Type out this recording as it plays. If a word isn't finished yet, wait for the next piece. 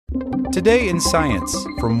Today in Science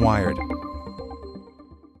from Wired.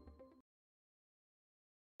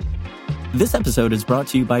 This episode is brought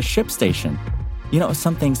to you by ShipStation. You know,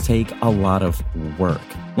 some things take a lot of work,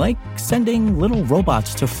 like sending little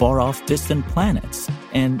robots to far-off distant planets.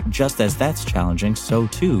 And just as that's challenging, so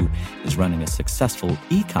too is running a successful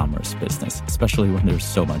e-commerce business, especially when there's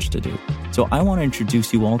so much to do. So I want to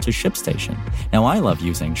introduce you all to ShipStation. Now, I love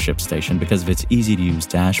using ShipStation because of its easy-to-use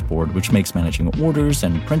dashboard, which makes managing orders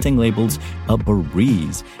and printing labels a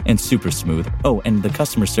breeze and super smooth. Oh, and the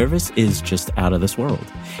customer service is just out of this world.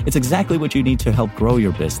 It's exactly what you need to help grow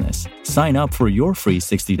your business. Sign up for your free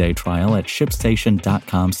 60-day trial at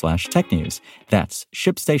shipstation.com/technews. That's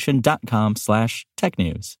shipstation.com/technews.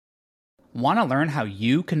 Want to learn how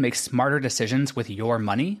you can make smarter decisions with your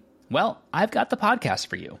money? Well, I've got the podcast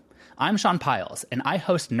for you. I'm Sean Piles, and I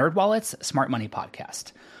host NerdWallet's Smart Money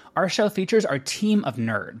Podcast. Our show features our team of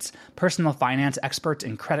nerds, personal finance experts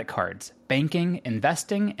in credit cards, banking,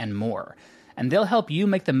 investing, and more. And they'll help you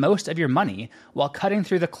make the most of your money while cutting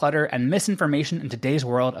through the clutter and misinformation in today's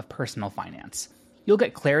world of personal finance. You'll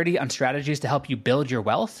get clarity on strategies to help you build your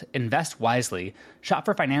wealth, invest wisely, shop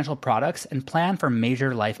for financial products, and plan for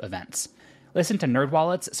major life events. Listen to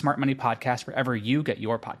NerdWallet's Smart Money Podcast wherever you get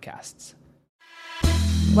your podcasts.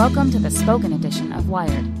 Welcome to the spoken edition of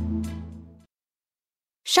Wired.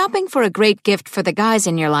 Shopping for a great gift for the guys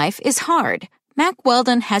in your life is hard. Mack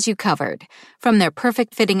Weldon has you covered. From their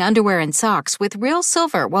perfect-fitting underwear and socks with real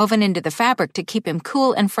silver woven into the fabric to keep him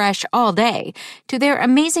cool and fresh all day, to their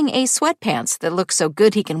amazing Ace sweatpants that look so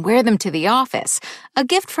good he can wear them to the office, a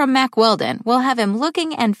gift from Mack Weldon will have him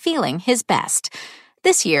looking and feeling his best.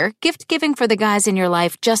 This year, gift-giving for the guys in your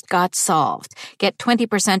life just got solved. Get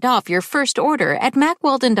 20% off your first order at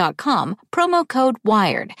MackWeldon.com, promo code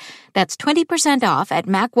WIRED. That's 20% off at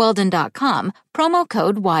MackWeldon.com, promo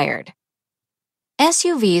code WIRED.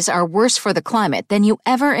 SUVs are worse for the climate than you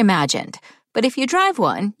ever imagined. But if you drive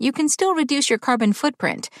one, you can still reduce your carbon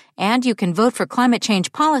footprint, and you can vote for climate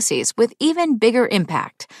change policies with even bigger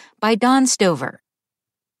impact. By Don Stover.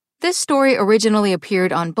 This story originally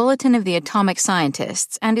appeared on Bulletin of the Atomic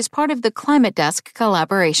Scientists and is part of the Climate Desk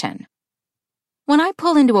collaboration. When I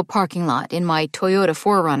pull into a parking lot in my Toyota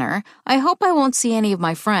 4Runner, I hope I won't see any of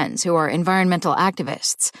my friends who are environmental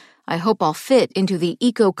activists. I hope I'll fit into the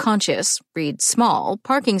eco-conscious, read small,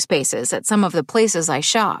 parking spaces at some of the places I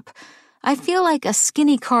shop. I feel like a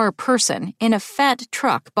skinny car person in a fat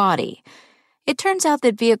truck body. It turns out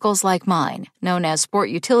that vehicles like mine, known as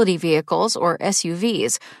sport utility vehicles or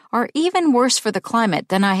SUVs, are even worse for the climate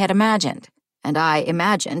than I had imagined. And I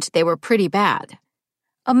imagined they were pretty bad.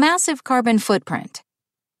 A massive carbon footprint.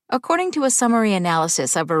 According to a summary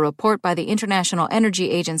analysis of a report by the International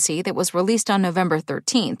Energy Agency that was released on November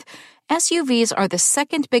 13th, SUVs are the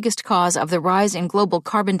second biggest cause of the rise in global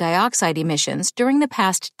carbon dioxide emissions during the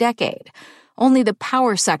past decade. Only the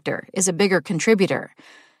power sector is a bigger contributor.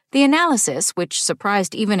 The analysis, which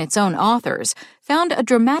surprised even its own authors, found a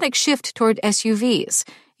dramatic shift toward SUVs.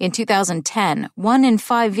 In 2010, 1 in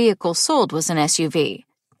 5 vehicles sold was an SUV.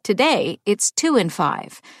 Today, it's 2 in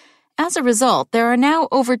 5. As a result, there are now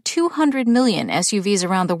over 200 million SUVs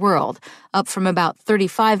around the world, up from about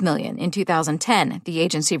 35 million in 2010, the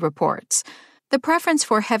agency reports. The preference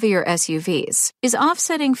for heavier SUVs is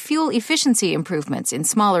offsetting fuel efficiency improvements in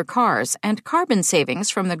smaller cars and carbon savings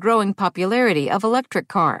from the growing popularity of electric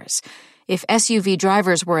cars. If SUV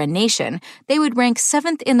drivers were a nation, they would rank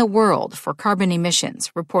 7th in the world for carbon emissions,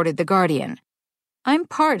 reported The Guardian. I'm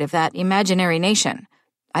part of that imaginary nation.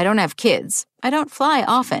 I don't have kids, I don't fly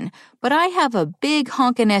often, but I have a big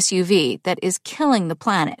honkin' SUV that is killing the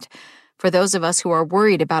planet. For those of us who are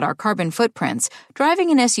worried about our carbon footprints, driving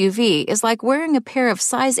an SUV is like wearing a pair of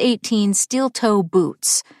size 18 steel-toe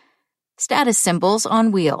boots. Status symbols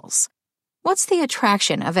on wheels. What's the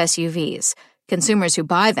attraction of SUVs? Consumers who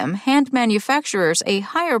buy them hand manufacturers a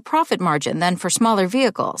higher profit margin than for smaller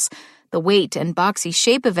vehicles. The weight and boxy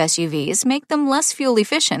shape of SUVs make them less fuel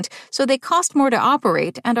efficient, so they cost more to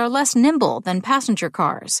operate and are less nimble than passenger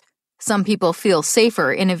cars. Some people feel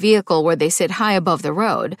safer in a vehicle where they sit high above the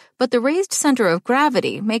road, but the raised center of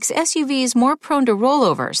gravity makes SUVs more prone to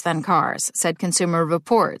rollovers than cars, said Consumer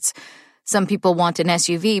Reports. Some people want an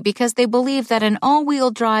SUV because they believe that an all-wheel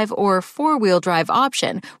drive or four-wheel drive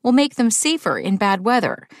option will make them safer in bad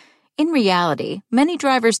weather. In reality, many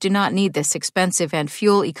drivers do not need this expensive and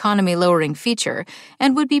fuel economy-lowering feature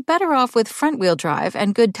and would be better off with front-wheel drive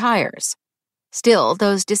and good tires. Still,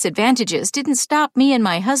 those disadvantages didn't stop me and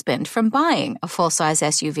my husband from buying a full-size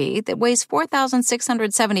SUV that weighs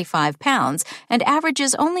 4,675 pounds and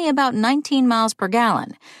averages only about 19 miles per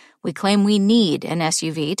gallon. We claim we need an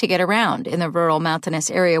SUV to get around in the rural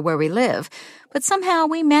mountainous area where we live, but somehow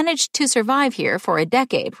we managed to survive here for a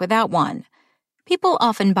decade without one. People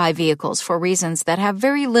often buy vehicles for reasons that have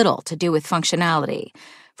very little to do with functionality.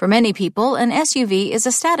 For many people, an SUV is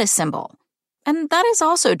a status symbol. And that is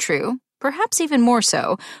also true, perhaps even more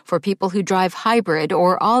so, for people who drive hybrid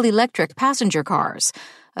or all-electric passenger cars.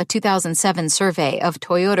 A 2007 survey of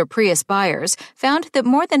Toyota Prius buyers found that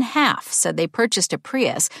more than half said they purchased a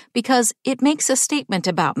Prius because it makes a statement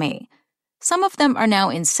about me. Some of them are now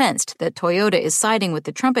incensed that Toyota is siding with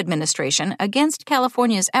the Trump administration against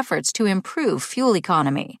California's efforts to improve fuel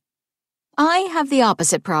economy. I have the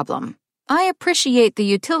opposite problem. I appreciate the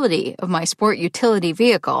utility of my sport utility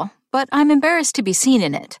vehicle, but I'm embarrassed to be seen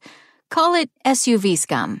in it. Call it SUV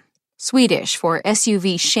scum, Swedish for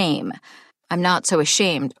SUV shame. I'm not so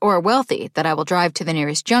ashamed or wealthy that I will drive to the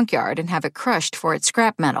nearest junkyard and have it crushed for its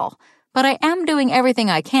scrap metal, but I am doing everything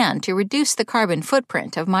I can to reduce the carbon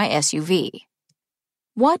footprint of my SUV.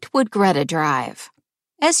 What would Greta drive?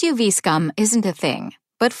 SUV scum isn't a thing,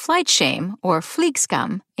 but flight shame, or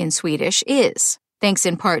flygskam in Swedish, is, thanks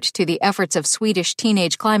in part to the efforts of Swedish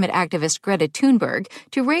teenage climate activist Greta Thunberg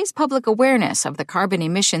to raise public awareness of the carbon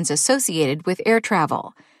emissions associated with air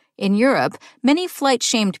travel. In Europe, many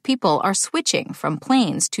flight-shamed people are switching from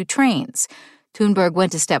planes to trains. Thunberg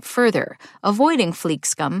went a step further, avoiding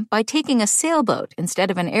flygskam by taking a sailboat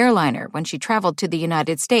instead of an airliner when she traveled to the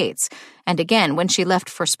United States, and again when she left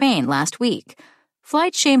for Spain last week.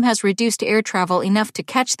 Flight shame has reduced air travel enough to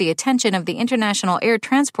catch the attention of the International Air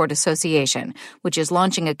Transport Association, which is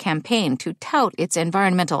launching a campaign to tout its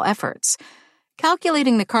environmental efforts.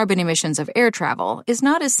 Calculating the carbon emissions of air travel is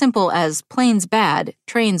not as simple as planes bad,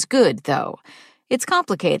 trains good, though. It's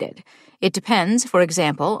complicated. It depends, for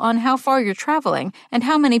example, on how far you're traveling and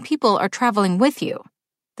how many people are traveling with you.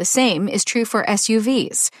 The same is true for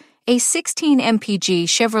SUVs. A 16 mpg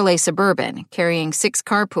Chevrolet Suburban carrying 6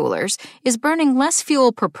 carpoolers is burning less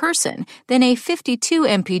fuel per person than a 52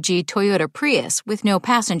 mpg Toyota Prius with no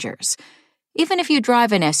passengers. Even if you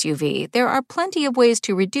drive an SUV, there are plenty of ways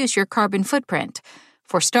to reduce your carbon footprint.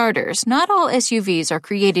 For starters, not all SUVs are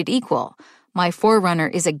created equal. My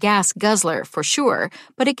 4Runner is a gas guzzler for sure,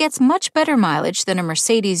 but it gets much better mileage than a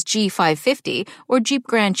Mercedes G550 or Jeep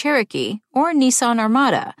Grand Cherokee or Nissan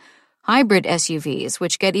Armada. Hybrid SUVs,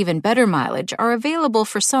 which get even better mileage, are available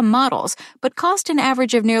for some models, but cost an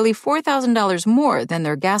average of nearly $4,000 more than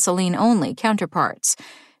their gasoline-only counterparts.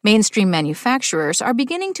 Mainstream manufacturers are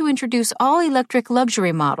beginning to introduce all-electric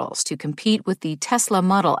luxury models to compete with the Tesla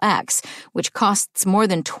Model X, which costs more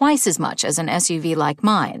than twice as much as an SUV like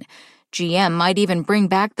mine. GM might even bring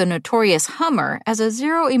back the notorious Hummer as a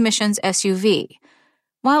zero-emissions SUV.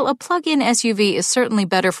 While a plug-in SUV is certainly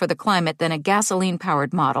better for the climate than a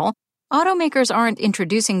gasoline-powered model, automakers aren't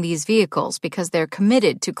introducing these vehicles because they're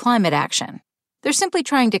committed to climate action. They're simply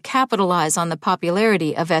trying to capitalize on the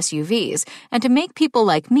popularity of SUVs and to make people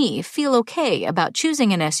like me feel okay about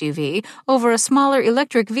choosing an SUV over a smaller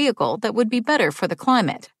electric vehicle that would be better for the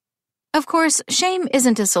climate. Of course, shame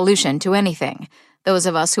isn't a solution to anything. Those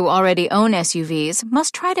of us who already own SUVs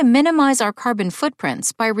must try to minimize our carbon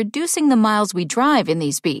footprints by reducing the miles we drive in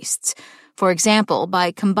these beasts. For example,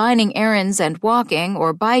 by combining errands and walking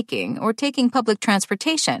or biking or taking public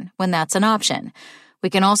transportation when that's an option. We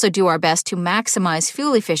can also do our best to maximize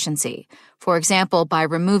fuel efficiency, for example, by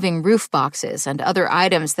removing roof boxes and other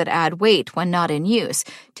items that add weight when not in use,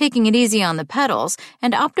 taking it easy on the pedals,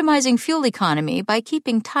 and optimizing fuel economy by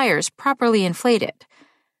keeping tires properly inflated.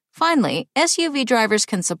 Finally, SUV drivers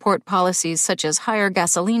can support policies such as higher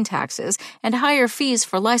gasoline taxes and higher fees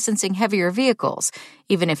for licensing heavier vehicles,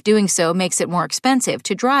 even if doing so makes it more expensive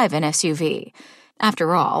to drive an SUV.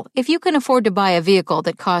 After all, if you can afford to buy a vehicle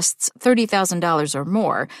that costs $30,000 or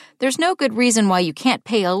more, there's no good reason why you can't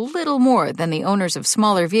pay a little more than the owners of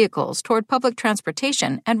smaller vehicles toward public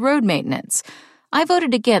transportation and road maintenance. I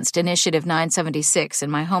voted against Initiative 976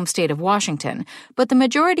 in my home state of Washington, but the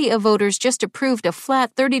majority of voters just approved a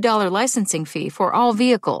flat $30 licensing fee for all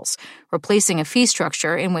vehicles, replacing a fee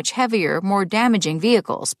structure in which heavier, more damaging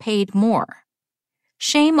vehicles paid more.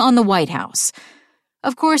 Shame on the White House.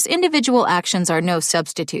 Of course, individual actions are no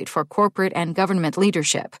substitute for corporate and government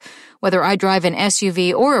leadership. Whether I drive an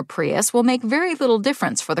SUV or a Prius will make very little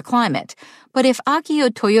difference for the climate. But if Akio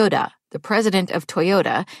Toyoda, the president of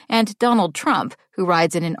Toyota, and Donald Trump, who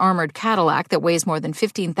rides in an armored Cadillac that weighs more than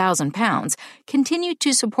 15,000 pounds, continue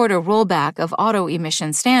to support a rollback of auto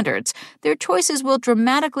emission standards, their choices will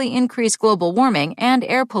dramatically increase global warming and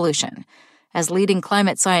air pollution. As leading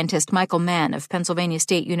climate scientist Michael Mann of Pennsylvania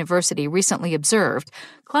State University recently observed,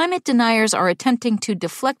 climate deniers are attempting to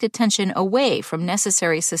deflect attention away from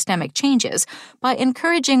necessary systemic changes by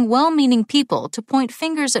encouraging well-meaning people to point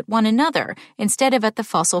fingers at one another instead of at the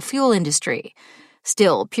fossil fuel industry.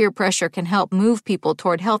 Still, peer pressure can help move people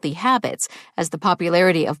toward healthy habits, as the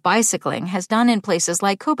popularity of bicycling has done in places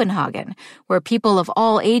like Copenhagen, where people of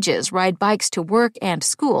all ages ride bikes to work and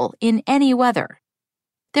school in any weather.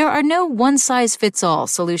 There are no one-size-fits-all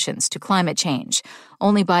solutions to climate change.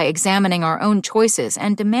 Only by examining our own choices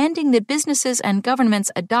and demanding that businesses and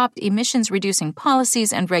governments adopt emissions-reducing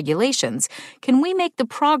policies and regulations can we make the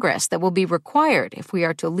progress that will be required if we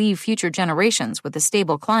are to leave future generations with a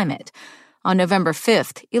stable climate. On November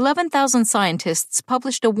 5th, 11,000 scientists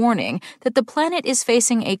published a warning that the planet is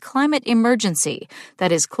facing a climate emergency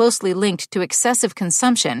that is closely linked to excessive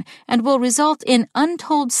consumption and will result in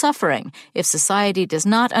untold suffering if society does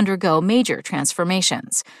not undergo major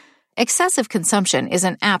transformations. Excessive consumption is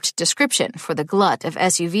an apt description for the glut of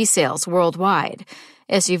SUV sales worldwide.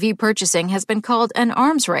 SUV purchasing has been called an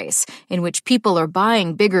arms race, in which people are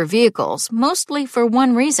buying bigger vehicles mostly for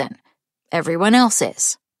one reason: everyone else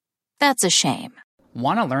is. That's a shame.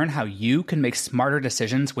 Want to learn how you can make smarter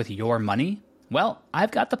decisions with your money? Well, I've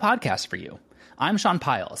got the podcast for you. I'm Sean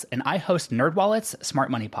Piles, and I host NerdWallet's Smart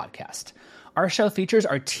Money Podcast. Our show features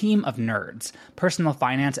our team of nerds, personal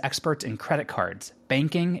finance experts in credit cards,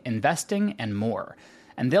 banking, investing, and more.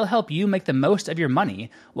 And they'll help you make the most of your money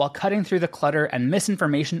while cutting through the clutter and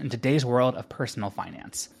misinformation in today's world of personal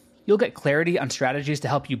finance. You'll get clarity on strategies to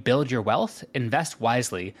help you build your wealth, invest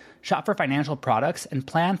wisely, shop for financial products, and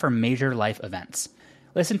plan for major life events.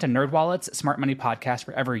 Listen to NerdWallet's Smart Money Podcast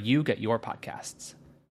wherever you get your podcasts.